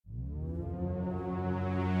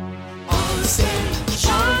stage,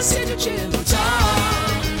 Sean said to Jim and Tom.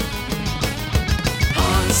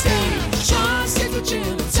 On stage, Sean said to Jim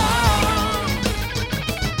and Tom.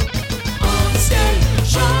 On stage,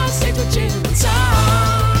 Sean said to Jim and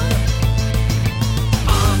Tom.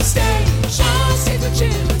 On stage, Sean said to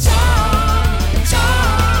Jim and Tom.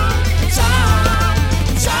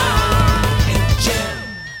 Tom and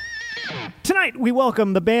Jim. Tonight, we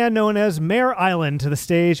welcome the band known as Mare Island to the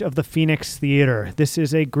stage of the Phoenix Theater. This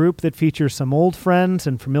is a group that features some old friends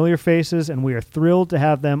and familiar faces, and we are thrilled to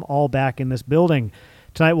have them all back in this building.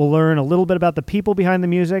 Tonight, we'll learn a little bit about the people behind the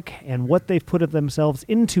music and what they've put of themselves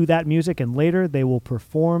into that music, and later they will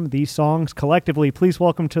perform these songs collectively. Please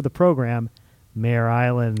welcome to the program, Mare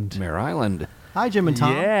Island. Mare Island. Hi, Jim and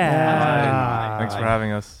Tom. Yeah. Thanks for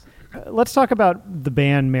having us. Let's talk about the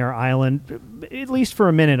band Mare Island, at least for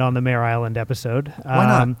a minute on the Mare Island episode. Why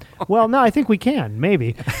not? Well, no, I think we can,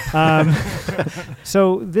 maybe.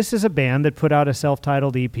 So this is a band that put out a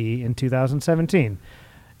self-titled EP in 2017.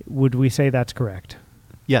 Would we say that's correct?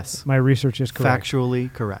 Yes. My research is correct.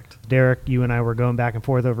 Factually correct. Derek, you and I were going back and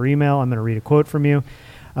forth over email. I'm going to read a quote from you.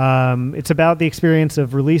 It's about the experience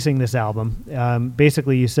of releasing this album.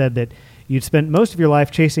 Basically, you said that you'd spent most of your life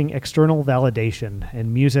chasing external validation,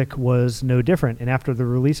 and music was no different. And after the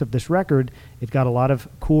release of this record, it got a lot of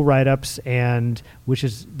cool write-ups, and this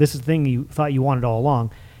is the thing you thought you wanted all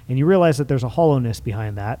along. And you realize that there's a hollowness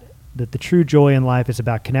behind that the true joy in life is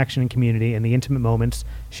about connection and community and the intimate moments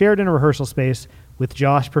shared in a rehearsal space with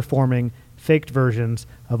Josh performing faked versions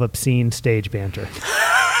of obscene stage banter.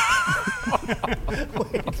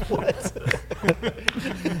 Wait, what?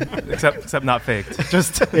 Except not faked.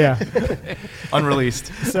 Just Yeah.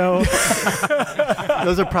 Unreleased. So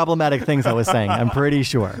those are problematic things I was saying. I'm pretty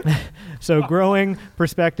sure. So growing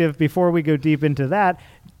perspective, before we go deep into that,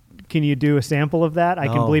 can you do a sample of that? I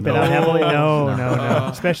can bleep it out heavily. No.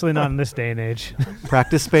 Especially not in this day and age.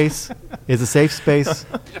 Practice space is a safe space.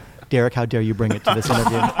 Derek, how dare you bring it to this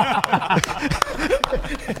interview?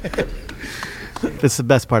 It's the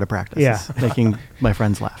best part of practice. Yeah. Is making my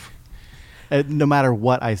friends laugh. No matter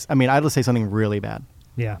what I just say something really bad.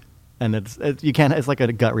 Yeah. And you can't. It's like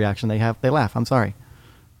a gut reaction. They laugh. I'm sorry,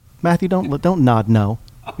 Matthew. Don't nod. No,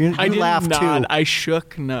 you I didn't laugh nod. too. I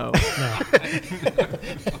shook no.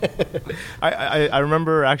 I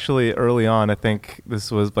remember actually early on, I think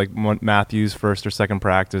this was like Matthew's first or second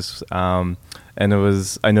practice, and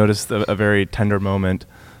I noticed a very tender moment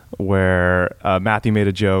where Matthew made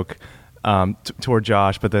a joke toward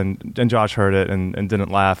Josh, but then Josh heard it and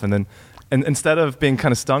didn't laugh, and instead of being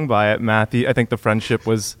kind of stung by it, Matthew, I think the friendship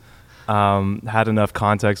was had enough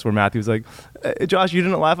context where Matthew was like, Josh, you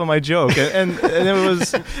didn't laugh at my joke, and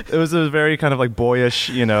it was a very kind of like boyish,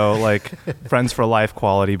 like friends for life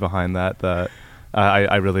quality behind that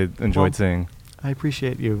I really enjoyed seeing. I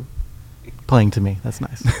appreciate you playing to me. That's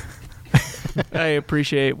nice. I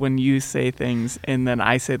appreciate when you say things and then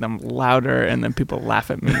I say them louder and then people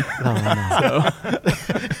laugh at me. No.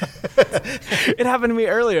 It happened to me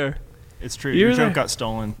earlier. It's true. You're Your joke there. got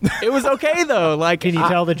stolen. It was okay though. Like, Can you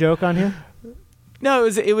tell the joke on here? No,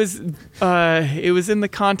 it was in the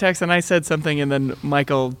context, and I said something, and then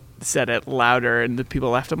Michael said it louder, and the people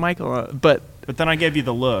laughed at Michael. But then I gave you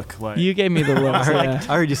the look. Like you gave me the look. I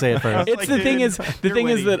heard you say it first. It's like, the thing dude, is you're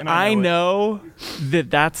witty, that and I I know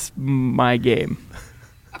that that's my game.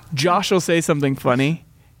 Josh will say something funny,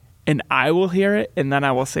 and I will hear it, and then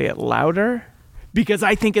I will say it louder because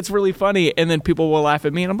I think it's really funny, and then people will laugh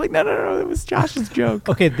at me, and I'm like, no, it was Josh's joke.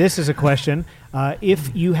 Okay, this is a question.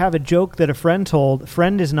 If you have a joke that a friend told,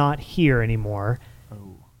 friend is not here anymore,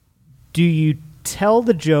 do you tell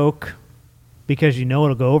the joke because you know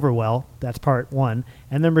it'll go over well? That's part one.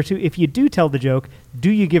 And number two, if you do tell the joke,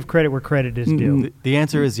 do you give credit where credit is due? The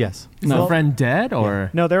answer is yes. Is the friend dead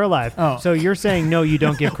or? No, they're alive. Oh. So you're saying no, you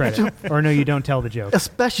don't give credit. Or no, you don't tell the joke.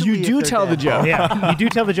 Especially You if do they're tell the dead. joke. Yeah, you do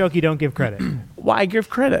tell the joke, you don't give credit. Why give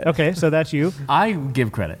credit? Okay, so that's you. I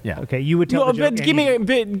give credit. Yeah. Okay, you would tell the joke. But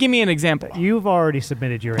and give me an example. You've already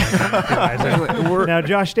submitted your answer. Now,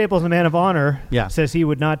 Josh Staples, the man of honor, says he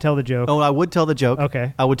would not tell the joke. Oh, I would tell the joke.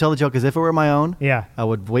 Okay. I would tell the joke as if it were my own. Yeah. I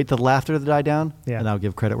would wait till the laughter to die down. Yeah. And I would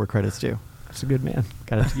give credit where credit's due. That's a good man.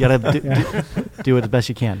 You gotta do it the best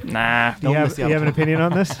you can. Nah. You have an opinion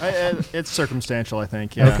on this? It's circumstantial, I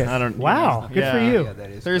think. Yeah. Okay. I don't. Wow. Good for you. Yeah, that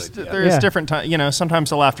is There's good. there's Yeah. different times. Sometimes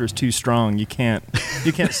the laughter is too strong. You can't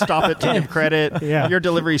stop it to give credit. Yeah. Your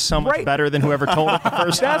delivery is so much Right. better than whoever told it the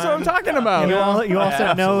first time. That's what I'm talking about. You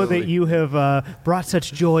also know that you have brought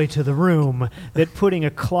such joy to the room that putting a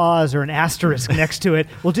clause or an asterisk next to it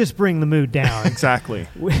will just bring the mood down. Exactly.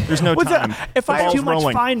 There's no What's time. that? If The I There's ball's too much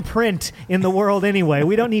rolling. fine print in the world anyway.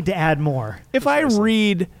 We don't need to add more. If I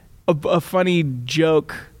read a funny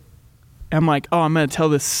joke. I'm like, oh, I'm going to tell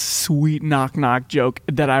this sweet knock-knock joke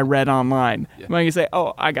that I read online. I'm going to say,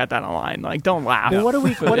 oh, I got that online. Like, don't laugh. Well, what do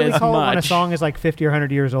we call it when a much. song is like 50 or 100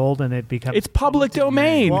 years old and it becomes... It's public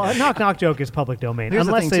domain. Well, a knock-knock joke is public domain, Here's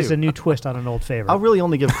the unless thing, there's too. a new twist on an old favorite. I'll really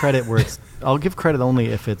only give credit where it's. I'll give credit only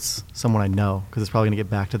if it's someone I know, because it's probably going to get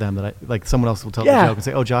back to them. Like someone else will tell the Yeah. joke and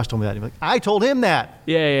say, "Oh, Josh told me that." And you're like, "I told him that."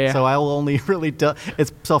 Yeah. So I will only really.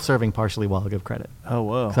 It's self-serving partially while I'll give credit. Oh,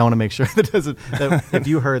 whoa. Because I want to make sure that if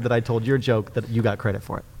you heard that I told your joke, that you got credit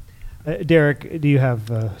for it. Derek, do you have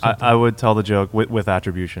something? I would tell the joke with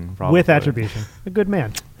attribution. Probably. With attribution. A good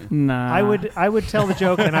man. Nah. I would tell the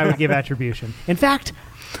joke and I would give attribution. In fact,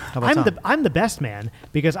 How about Tom? I'm the best man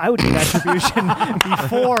because I would give attribution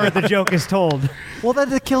before the joke is told. Well,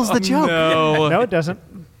 that kills the joke. No. No, it doesn't.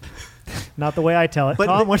 Not the way I tell it. But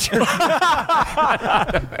Tom, what's your...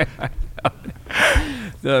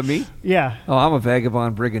 Me? Yeah. Oh, I'm a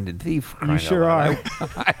vagabond, brigand, and thief. You sure are.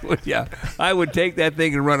 I would take that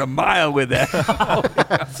thing and run a mile with that.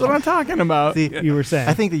 That's what I'm talking about. See, You were saying.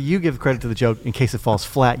 I think that you give credit to the joke in case it falls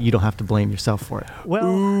flat. You don't have to blame yourself for it. Well,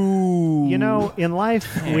 you know, in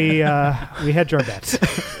life, we hedge our bets.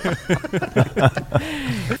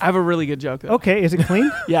 I have a really good joke, though. Okay, is it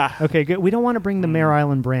clean? Yeah. Okay, good. We don't want to bring the Mare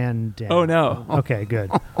Island brand down. Oh, no. Okay,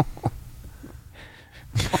 good.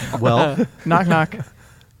 Well, Knock, knock.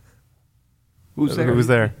 Who's there? Who's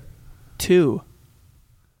there? Two.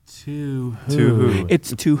 To To who?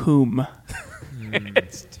 It's to whom? no,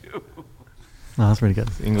 that's pretty good.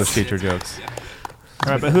 English teacher jokes.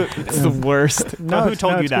 All right, but who? It's the worst. No, who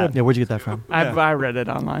told no, you it's that? good. Yeah, where'd you get that from? I read it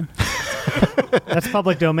online. That's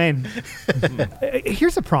public domain.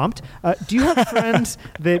 Here's a prompt. Do you have friends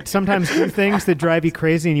that sometimes do things that drive you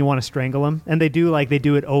crazy and you want to strangle them? And they do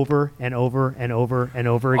it over and over and over and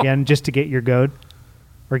over again just to get your goat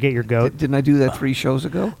or get your goat? Didn't I do that 3 shows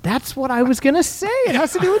ago? That's what I was gonna say. It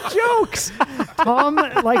has to do with jokes. Tom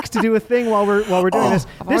likes to do a thing while we're doing this.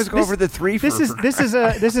 I'm always going for the 3 for This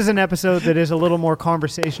is an episode that is a little more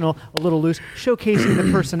conversational, a little loose, showcasing the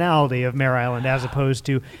personality of Mare Island as opposed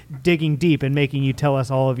to digging deep and making you tell us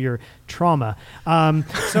all of your trauma.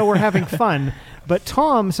 So we're having fun. But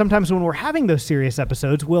Tom, sometimes when we're having those serious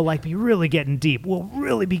episodes, we'll be really getting deep. We'll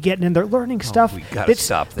really be getting in there, learning stuff. we gotta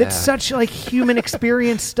stop that. That's such human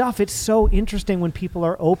experience stuff. It's so interesting when people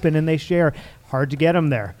are open and they share. Hard to get them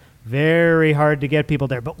there. Very hard to get people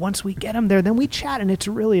there. But once we get them there, then we chat, and it's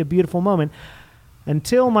really a beautiful moment.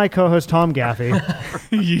 Until my co-host Tom Gaffey,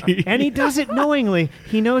 and he does it knowingly.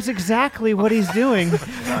 He knows exactly what he's doing.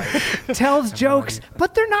 Tells jokes,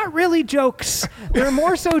 but they're not really jokes. They're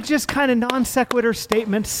more so just kind of non sequitur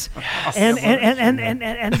statements. And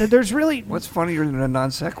there's really What's funnier than a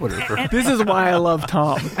non sequitur? This is why I love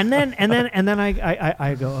Tom. and then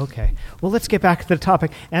I go, okay, well, let's get back to the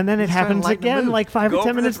topic. And then it happens lighten the again mood. 5 or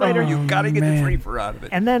 10 minutes later. You got to get man. the 3 for out of it.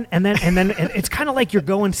 And then it's kind of like you're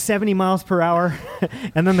going 70 miles per hour,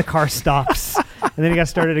 and then the car stops, and then you got to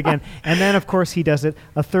start it again. And then, of course, he does it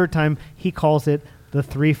a third time. He calls it the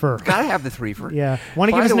threefer. Got to have the 3 for. Yeah. Want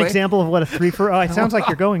to By give us the an way- example of what a threefer? Oh, it sounds like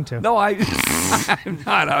you're going to. No, I'm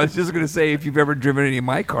not. I was just going to say, if you've ever driven any of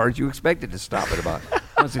my cars, you expect it to stop at about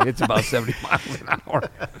once it hits about 70 miles an hour.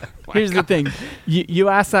 Here's the thing. You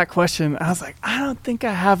asked that question. I was like, I don't think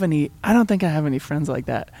I have any friends like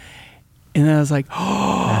that. And then I was like,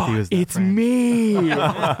 oh, Matthew is that it's friend. me.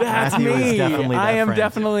 That's Matthew is me. definitely I that am friend.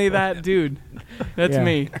 definitely that dude. That's Yeah.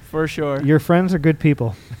 me, for sure. Your friends are good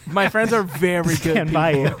people. My friends are very good Stand people.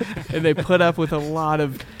 by you. And they put up with a lot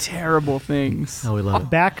of terrible things. Oh, we love it.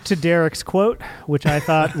 Back to Derek's quote, which I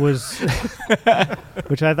thought was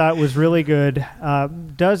really good.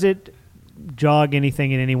 Does it jog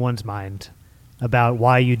anything in anyone's mind about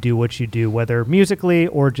why you do what you do, whether musically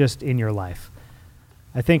or just in your life?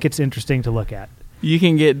 I think it's interesting to look at. You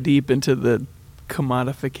can get deep into the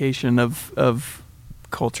commodification of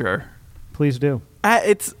culture. Please do.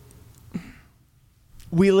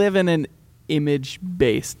 We live in an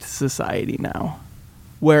image-based society now,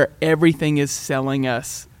 where everything is selling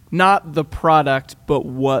us not the product, but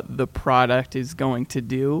what the product is going to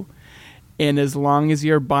do. And as long as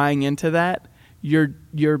you're buying into that,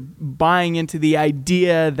 you're buying into the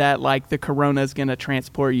idea that the Corona is going to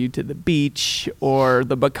transport you to the beach, or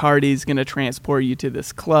the Bacardi is going to transport you to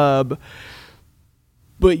this club,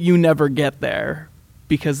 but you never get there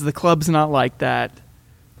because the club's not like that.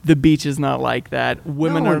 The beach is not like that.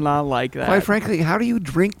 Women No, are not like that. Quite frankly, how do you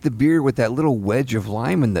drink the beer with that little wedge of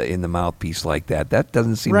lime in the mouthpiece like that? That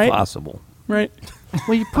doesn't seem Right. possible. Right?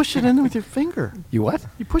 Well, you push it in with your finger. You what?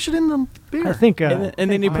 You push it in the beer. I think. And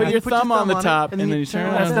then you put your thumb on the it, top, and and then then you you turn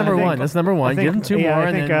turn it it That's on. number think- one. That's number one. Give him two more. I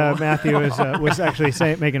and think then Matthew was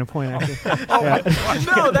actually making a point. Actually,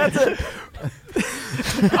 No, that's it.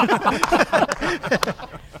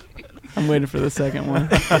 I'm waiting for the second one.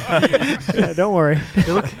 Yeah, don't worry,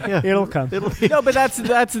 it'll come. No, but that's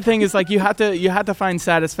the thing is like you have to find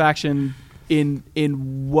satisfaction in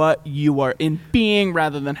what you are in being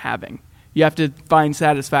rather than having. You have to find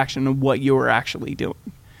satisfaction in what you are actually doing,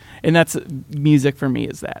 and that's music for me.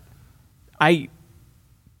 Is that I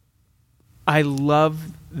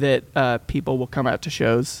love that people will come out to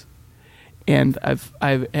shows, and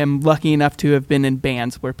I am lucky enough to have been in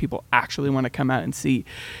bands where people actually want to come out and see.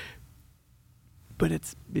 But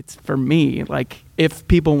it's for me, like if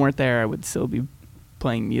people weren't there, I would still be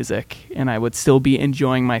playing music and I would still be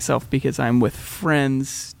enjoying myself because I'm with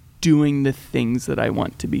friends doing the things that I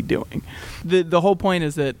want to be doing. The whole point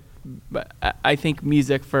is that I think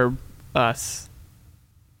music for us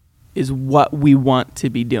is what we want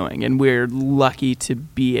to be doing, and we're lucky to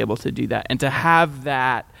be able to do that and to have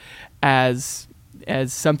that as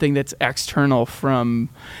something that's external from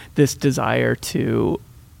this desire to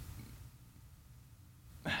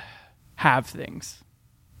have things.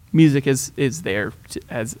 Music is there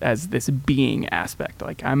as this being aspect.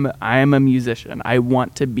 Like I am a musician. I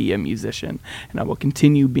want to be a musician, and I will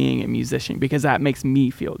continue being a musician because that makes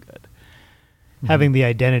me feel good. Having the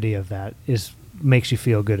identity of that makes you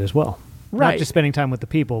feel good as well. Right. Not just spending time with the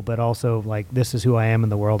people, but also like this is who I am in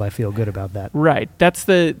the world. I feel good about that. Right. That's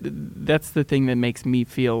the thing that makes me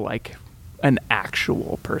feel like an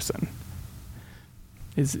actual person.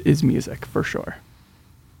 Is music for sure.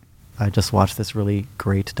 I just watched this really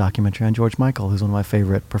great documentary on George Michael, who's one of my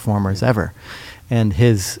favorite performers ever. And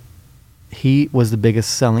he was the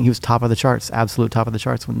biggest selling, he was top of the charts, absolute top of the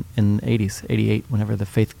charts in the 80s, 88, whenever the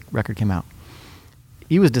Faith record came out.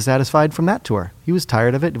 He was dissatisfied from that tour. He was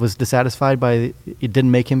tired of it, was dissatisfied by, it didn't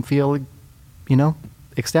make him feel,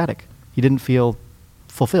 ecstatic. He didn't feel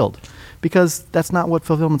fulfilled. Because that's not what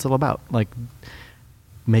fulfillment's all about. Like,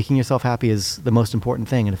 making yourself happy is the most important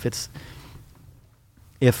thing. And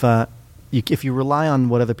if you rely on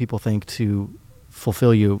what other people think to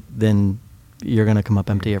fulfill you, then you're going to come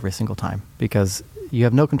up empty every single time because you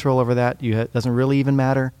have no control over that. It doesn't really even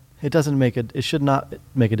matter. It should not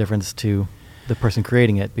make a difference to the person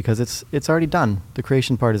creating it because it's already done. The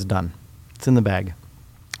creation part is done. It's in the bag.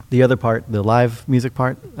 The other part, the live music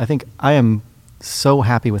part, I think I am so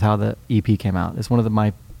happy with how the EP came out. It's one of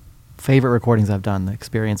my favorite recordings I've done. The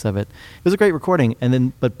experience of it. It was a great recording,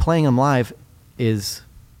 but playing them live is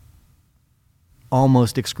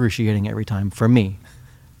almost excruciating every time for me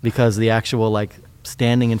because the actual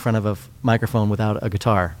standing in front of a microphone without a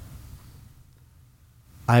guitar,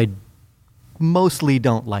 I mostly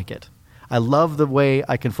don't like it. I love the way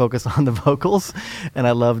I can focus on the vocals, and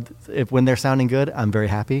I love when they're sounding good, I'm very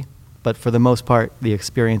happy. But for the most part, the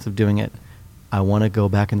experience of doing it, I want to go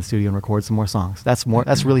back in the studio and record some more songs. That's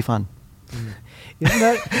really fun. Isn't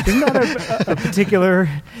that a particular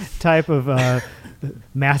type of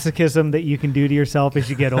masochism that you can do to yourself as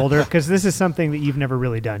you get older? Because this is something that you've never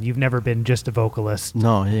really done. You've never been just a vocalist.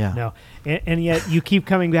 No, yeah. No. And yet you keep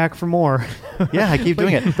coming back for more. Yeah, I keep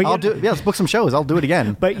doing it. Let's book some shows. I'll do it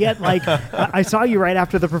again. But yet, I saw you right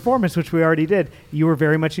after the performance, which we already did. You were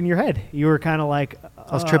very much in your head. You were kind of like...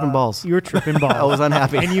 I was tripping balls. You were tripping balls. I was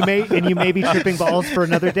unhappy. And you may be tripping balls for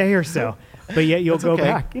another day or so. But yet you'll go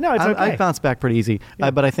back. It's okay. I bounce back pretty easy.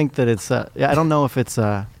 Yeah. But I think that it's... I don't know if it's...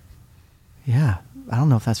 I don't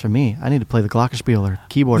know if that's for me. I need to play the glockenspiel or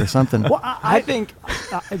keyboard or something. Well, I think...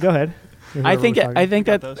 go ahead. I think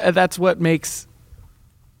that's what makes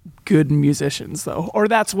good musicians, though. Or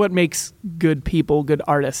that's what makes good people, good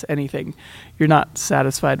artists, anything. You're not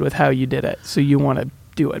satisfied with how you did it, so you want to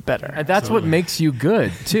do it better. And that's what makes you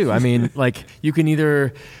good, too. I mean, you can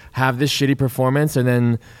either have this shitty performance and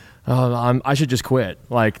then... I should just quit.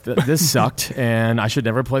 This sucked, and I should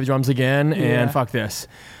never play the drums again, and fuck this.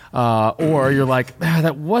 Or you're like,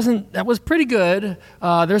 that was pretty good.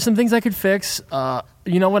 There's some things I could fix.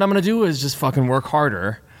 You know what I'm going to do is just fucking work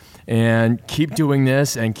harder and keep doing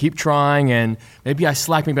this and keep trying. And maybe I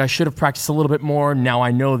slacked. Maybe I should have practiced a little bit more. Now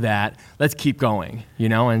I know that. Let's keep going,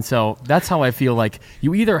 And so that's how I feel like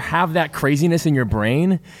you either have that craziness in your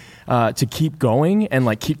brain to keep going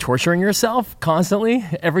and keep torturing yourself constantly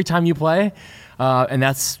every time you play. And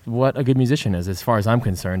that's what a good musician is, as far as I'm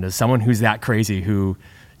concerned, is someone who's that crazy, who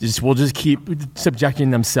will just keep subjecting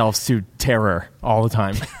themselves to terror all the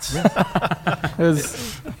time.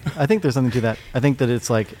 I think there's something to that. I think that it's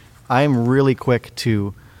I'm really quick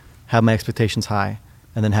to have my expectations high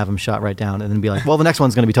and then have them shot right down, and then be like, well, the next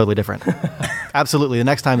one's going to be totally different. Absolutely, the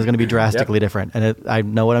next time is going to be drastically different, and I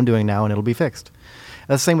know what I'm doing now, and it'll be fixed.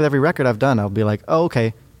 That's the same with every record I've done. I'll be like, oh,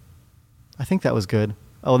 okay, I think that was good.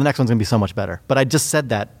 Oh, the next one's going to be so much better. But I just said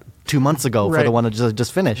that 2 months ago for Right. the one that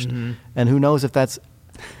just finished, and who knows if that's.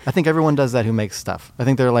 I think everyone does that who makes stuff. I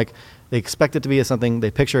think they're like, they expect it to be something,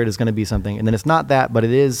 they picture it as going to be something, and then it's not that, but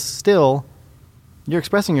it is still. You're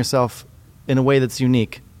expressing yourself in a way that's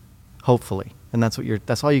unique, hopefully, and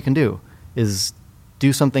that's all you can do is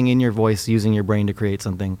do something in your voice using your brain to create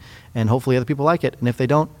something, and hopefully other people like it. And if they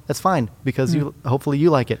don't, that's fine, because hopefully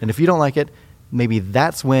you like it. And if you don't like it, maybe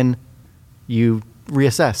that's when you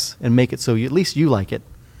reassess and make it so at least you like it.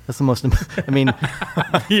 That's the most. I mean,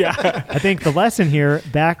 Yeah. I think the lesson here,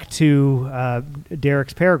 back to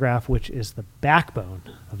Derek's paragraph, which is the backbone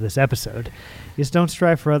of this episode, is don't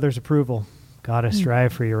strive for others' approval. Gotta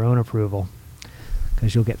strive for your own approval,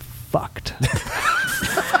 because you'll get fucked.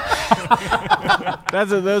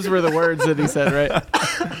 Those were the words that he said, right?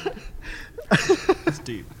 That's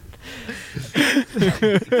deep.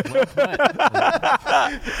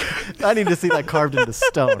 I need to see that carved into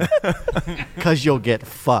stone, because you'll get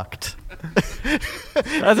fucked.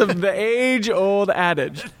 That's the age-old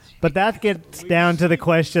adage. But that gets down to the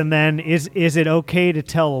question then, is it okay to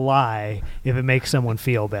tell a lie if it makes someone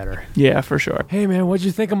feel better? Yeah, for sure. Hey man, what'd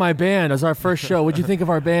you think of my band? It was our first show. What'd you think of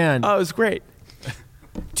our band? Oh, it was great.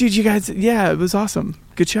 Dude, you guys, it was awesome.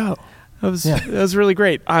 Good show. That was really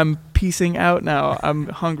great. I'm peacing out now. I'm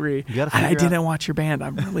hungry. You gotta And I figure out- didn't watch your band.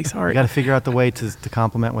 I'm really sorry. You got to figure out the way to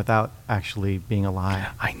compliment without actually being a lie.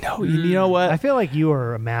 I know. You know what? I feel like you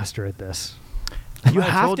are a master at this. You might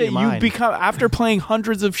have have told to. you mine. You become after playing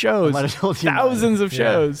hundreds of shows, might have told you mine. thousands of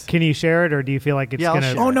shows. Can you share it, or do you feel like it's Yeah, I'll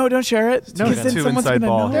gonna? share Oh no! Don't share it. No, because then too someone's inside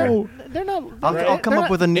gonna ball know. here. They're not. I'll come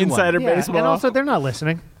up with a new Insider one. Yeah, baseball. and also they're not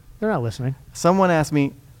listening. They're not listening. Someone asked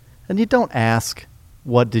me, and you don't ask,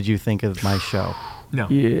 what did you think of my show? No.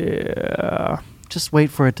 Yeah. Just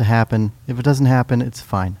wait for it to happen. If it doesn't happen, it's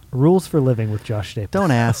fine. Rules for living with Josh Staples.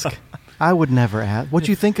 Don't ask. I would never ask. What'd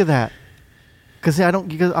you think of that? Because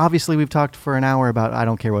obviously we've talked for an hour about I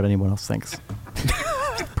don't care what anyone else thinks.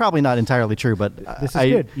 Probably not entirely true, but This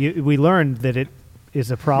is good. We learned that it is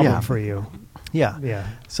a problem Yeah. for you. Yeah. Yeah.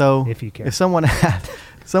 So If you care. if someone had,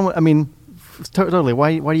 I mean, totally.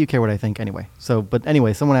 Why do you care what I think anyway? So, but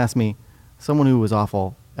anyway, someone asked me, someone who was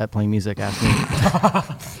awful at playing music asked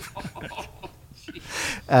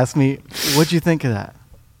me, what'd you think of that?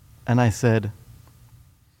 And I said,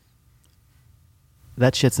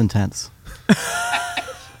 that shit's intense.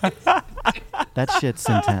 That shit's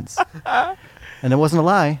intense. And it wasn't a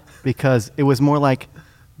lie, because it was more like,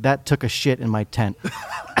 that took a shit in my tent.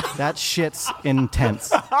 That shit's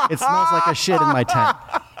intense. It smells like a shit in my tent.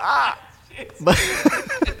 But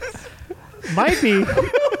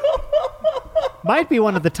Might be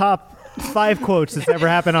one of the top 5 quotes that's ever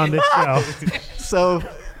happened on this show. so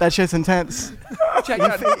that shit's intense.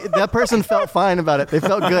 That person felt fine about it. They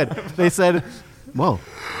felt good. They said, whoa,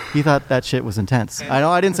 he thought that shit was intense. I know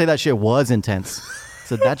I didn't say that shit was intense.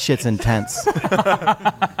 I said that shit's intense.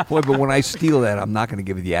 Boy, but when I steal that, I'm not going to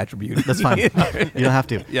give you the attribute. That's fine. You don't have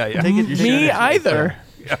to. Yeah, yeah. Take it. Me either.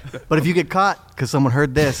 But if you get caught because someone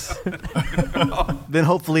heard this, then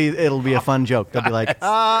hopefully it'll be a fun joke. They'll be like,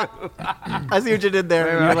 I see what you did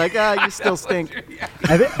there. And you're like, you still stink.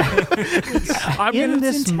 I'm In gonna-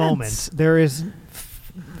 this it's intense. moment, there is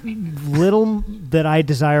little that I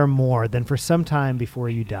desire more than for some time before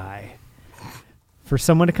you die, for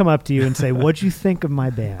someone to come up to you and say, what'd you think of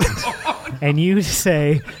my band? And you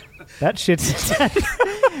say, that shit's intense.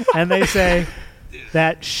 And they say,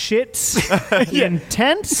 that shit's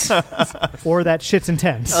intense, or that shit's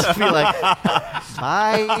intense. I'll be like,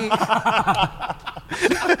 bye.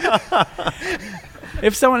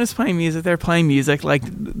 If someone is playing music, they're playing music. Like,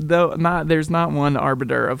 there's not one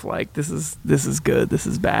arbiter of like this is good, this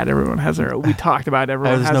is bad. Everyone has their. We talked about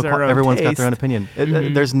everyone has their own everyone's got their own taste. opinion.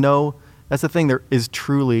 Mhm. There's no. That's the thing. There is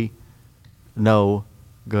truly no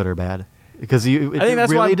good or bad, because I think it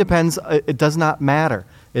that's really why- depends. It does not matter.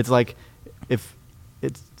 It's like if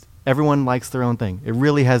it's everyone likes their own thing. It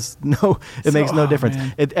really has no. It makes no difference.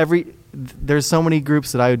 man. There's so many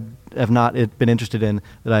groups that I have not been interested in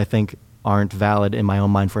that I think aren't valid in my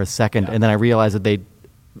own mind for a second, and then I realize that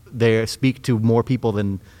they speak to more people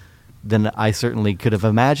than I certainly could have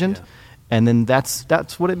imagined, and then that's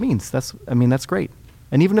what it means. That's great.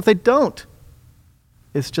 And even if they don't,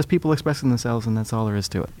 it's just people expressing themselves, and that's all there is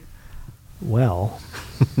to it. Well,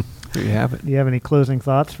 There you have it. do you have any closing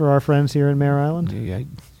thoughts for our friends here in Mare Island? Yeah,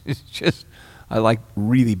 it's just, I like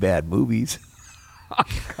really bad movies.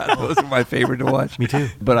 God, those are my favorite to watch. Me too.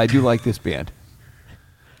 But I do like this band.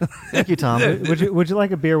 Thank you, Tom. Would you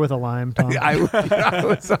like a beer with a lime, Tom? I was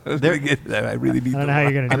gonna get to that. I really need I don't the know how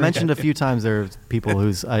you're going to I do mentioned a few times there are people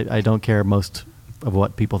whose I don't care most of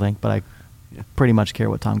what people think, but I pretty much care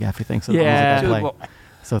what Tom Gaffney thinks of the music I Yeah. play. Well,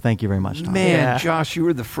 So thank you very much, Tom. man, Yeah. Josh, you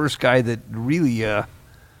were the first guy that really.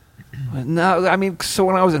 No, I mean, so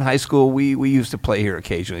when I was in high school, we used to play here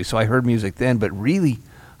occasionally, so I heard music then. But really,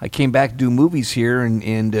 I came back to do movies here,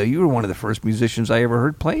 and you were one of the first musicians I ever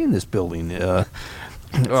heard play in this building,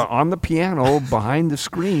 on the piano behind the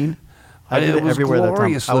screen. I did it was everywhere that Tom.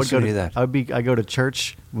 glorious I would go listening to that. I go to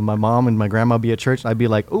church when my mom and my grandma would be at church. I'd be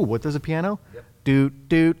like, "Oh, what? There's a piano." Doot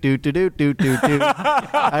doot doot doot doot doot doot doot.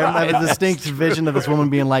 I have a distinct vision of this woman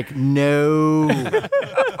being like, "No,"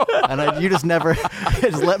 and you just never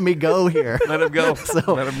just let me go here. Let him go.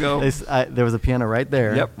 So Let him go. there was a piano right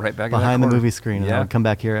there. Yep, right back in that behind the corner. movie screen. And Yeah. I would come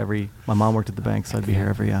back here my mom worked at the bank, so I'd be here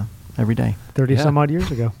every day. 30 Yeah. some odd years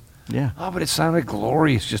ago. Yeah. Oh, but it sounded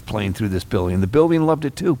glorious just playing through this building. The building loved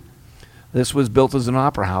it too. This was built as an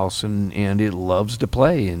opera house, and it loves to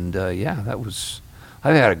play. And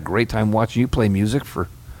I've had a great time watching you play music for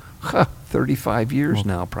 35 years Well,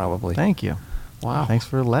 now, probably. Thank you. Wow. Thanks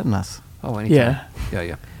for letting us. Oh, anytime. Yeah.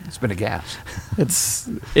 Yeah. It's been a gas.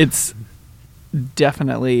 It's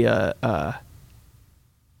definitely an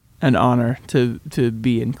honor to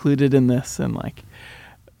be included in this, and like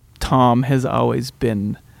Tom has always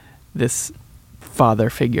been this father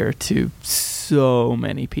figure to so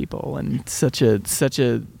many people, and such a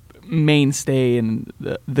mainstay and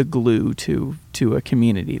the glue to a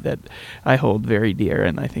community that I hold very dear,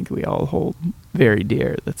 and I think we all hold very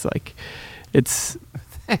dear. That's like it's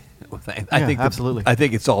Well, Yeah, absolutely. I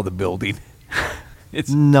think it's all the building. It's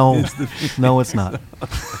No, no, it's not.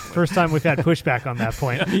 First time we've had pushback on that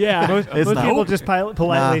point. Yeah. Most It's not. people just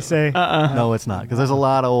politely Nah. say, No, it's not, because there's a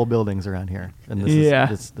lot of old buildings around here, and this Yeah.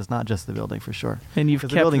 it's not just the building for sure. And you've 'Cause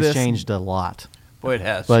the kept building's this- changed a lot, Boy, it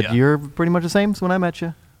has. but yeah. you're pretty much the same as when I met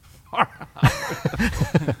you.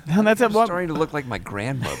 and that's I'm at starting to look like my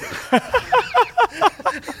grandmother.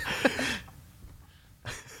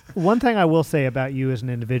 one thing I will say about you as an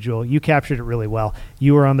individual, you captured it really well.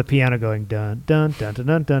 You were on the piano going dun dun dun dun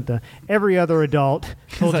dun dun dun. Every other adult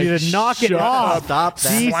told you to knock it "Shut off. Stop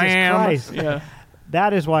that. Jesus Slam. Christ. Yeah.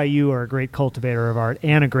 That is why you are a great cultivator of art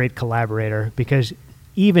and a great collaborator, because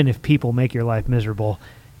even if people make your life miserable,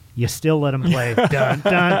 you still let them play dun dun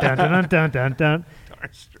dun dun dun dun dun.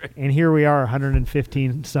 And here we are,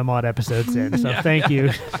 115 some odd episodes in. So thank you.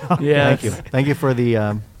 Yeah. Thank you. Thank you for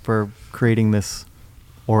the for creating this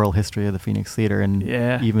oral history of the Phoenix Theater, and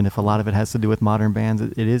Yeah. even if a lot of it has to do with modern bands,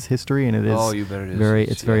 it is history, and it is. Oh, you bet it is.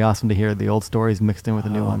 It's very awesome to hear the old stories mixed in with the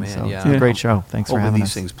new Oh, ones. man, So yeah. it's a Yeah. great show. Thanks for Hopefully having these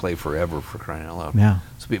us. things play forever, for crying out loud. Yeah.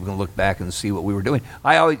 So people can look back and see what we were doing.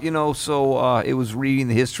 I always, it was reading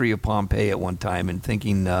the history of Pompeii at one time and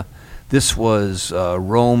thinking this was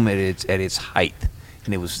Rome at its height,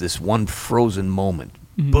 and it was this one frozen moment.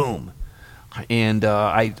 Boom. And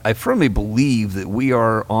I firmly believe that we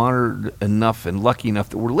are honored enough and lucky enough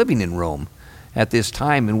that we're living in Rome at this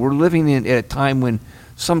time, and we're living at a time when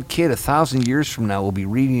some kid 1,000 years from now will be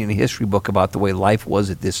reading in a history book about the way life was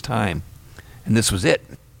at this time, and this was it.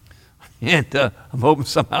 And I'm hoping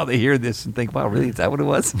somehow they hear this and think, "Wow, really? Is that what it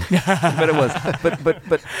was?" But it was.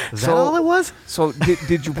 But Is that all it was? So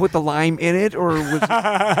did you put the lime in it, or was it?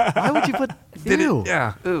 Why would you put? Did it- Ew.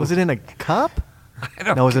 yeah, ew. Was it in a cup? I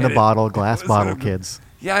don't No, it was in get a it. bottle, glass It was bottle, in a- kids.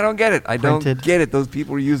 Yeah, I don't get it. I don't Printed. get it. Those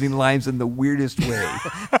people are using limes in the weirdest way.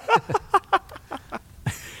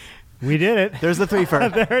 We did it. There's the three for.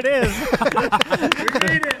 There it is.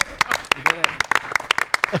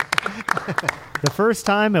 The first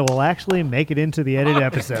time it will actually make it into the edited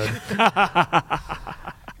episode.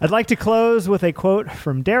 I'd like to close with a quote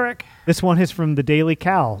from Derek. This one is from the Daily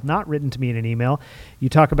Cal, not written to me in an email. You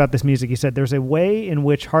talk about this music. You said, there's a way in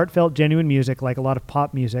which heartfelt, genuine music, like a lot of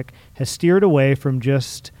pop music, has steered away from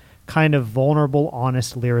just kind of vulnerable,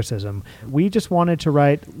 honest lyricism. We just wanted to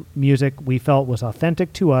write music we felt was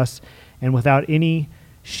authentic to us and without any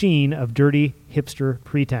sheen of dirty hipster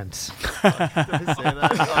pretense.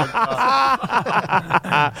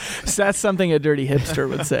 So that's something a dirty hipster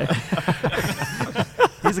would say.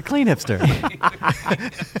 He's a clean hipster.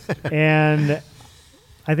 And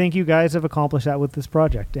I think you guys have accomplished that with this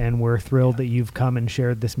project, and we're thrilled that you've come and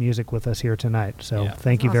shared this music with us here tonight. So Yeah.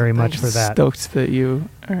 thank you very much for that. Stoked that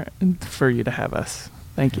for you to have us.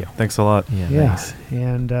 Thank you. Thanks a lot. Yeah.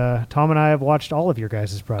 And Tom and I have watched all of your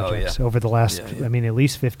guys' projects over the last, Yeah. I mean, at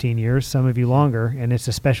least 15 years, some of you longer, and it's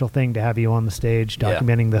a special thing to have you on the stage Yeah.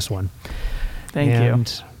 documenting this one. Thank you.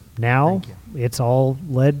 And now it's all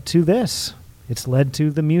led to this. It's led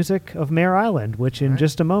to the music of Mare Island, which in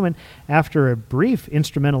just a moment, after a brief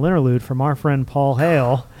instrumental interlude from our friend Paul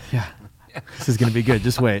Hale, Yeah. This is going to be good.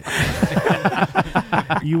 Just wait.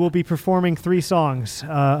 you will be performing 3 songs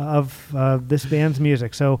of this band's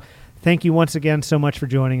music. So thank you once again so much for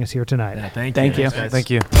joining us here tonight. Yeah, thank you. Thank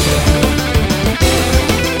you.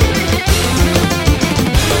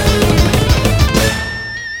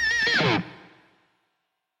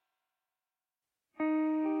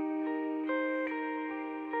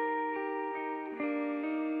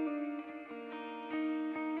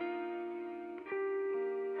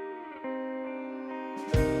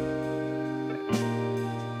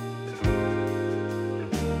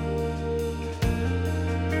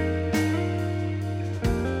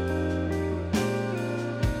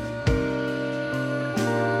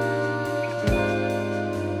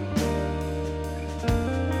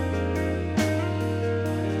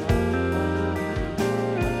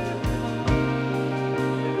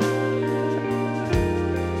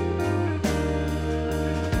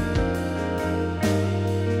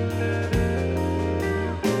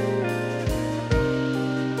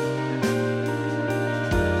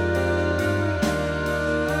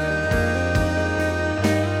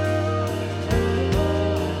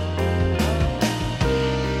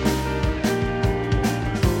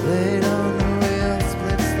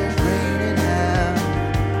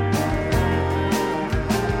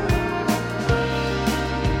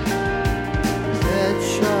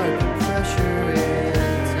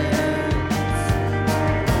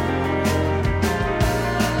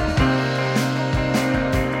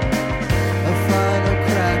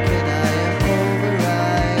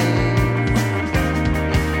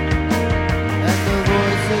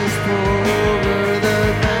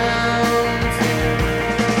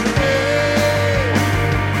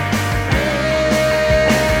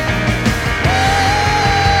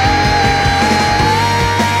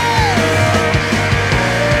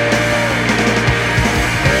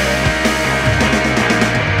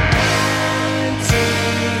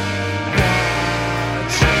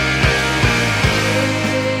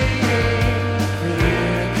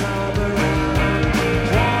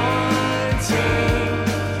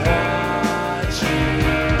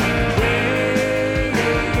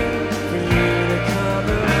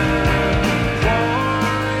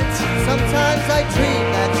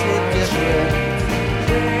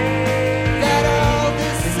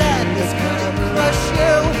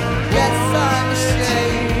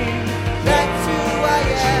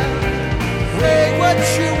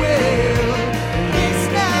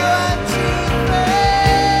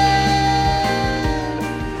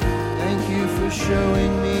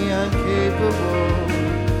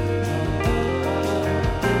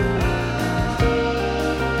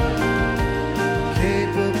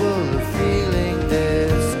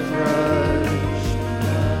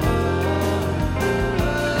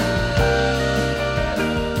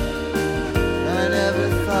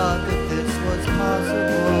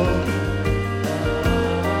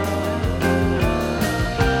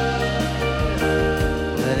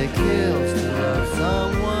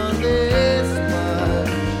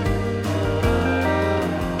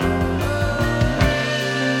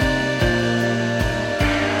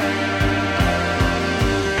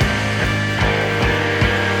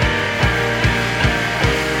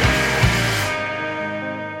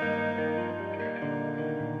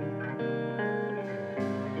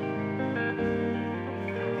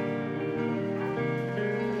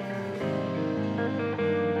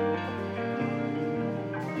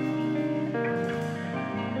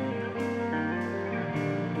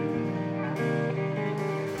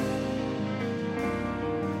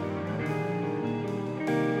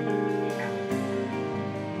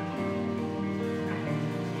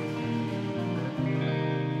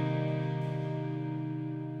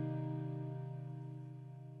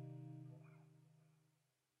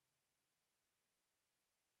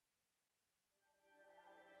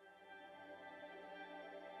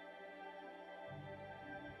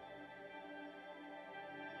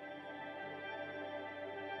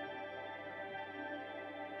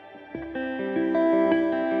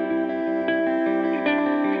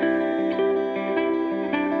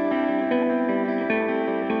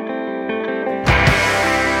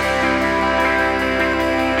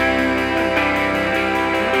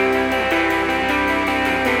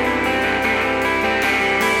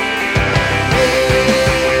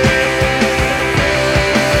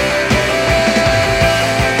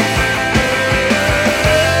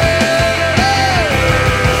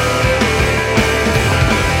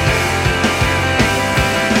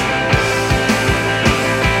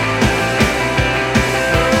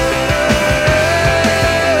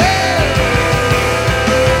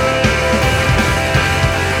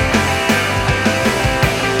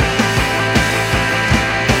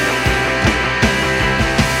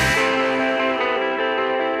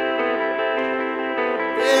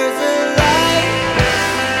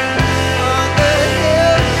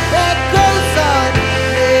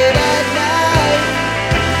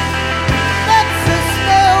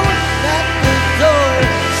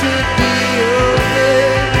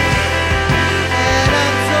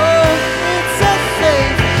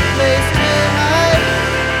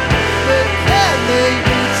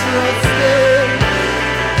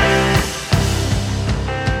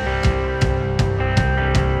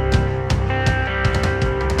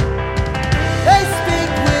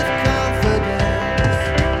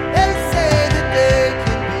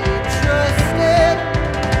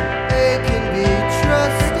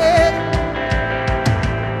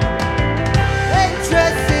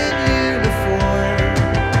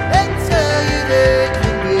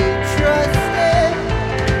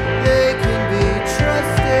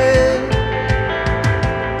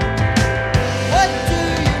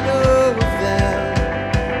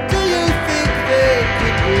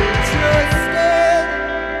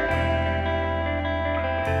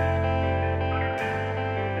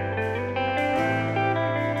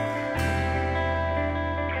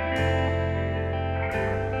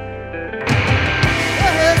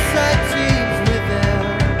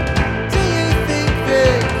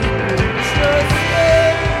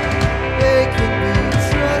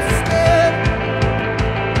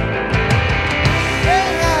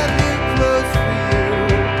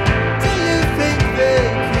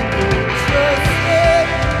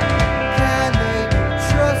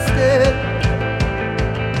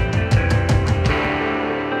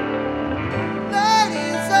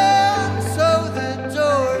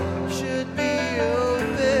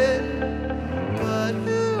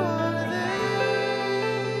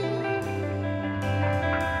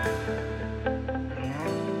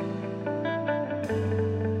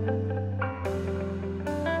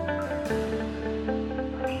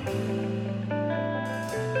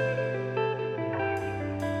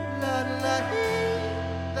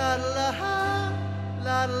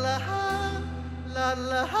 la la ha, la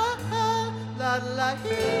la ha ha, la la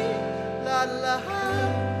hee, la la ha,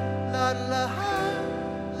 la la ha,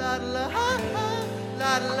 la la ha ha,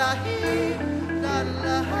 la la hee, la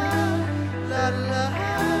la ha, la la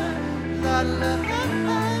ha, la la ha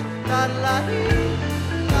ha, la la hee,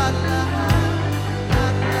 la la ha, la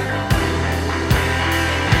la ha.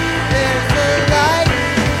 There's a light.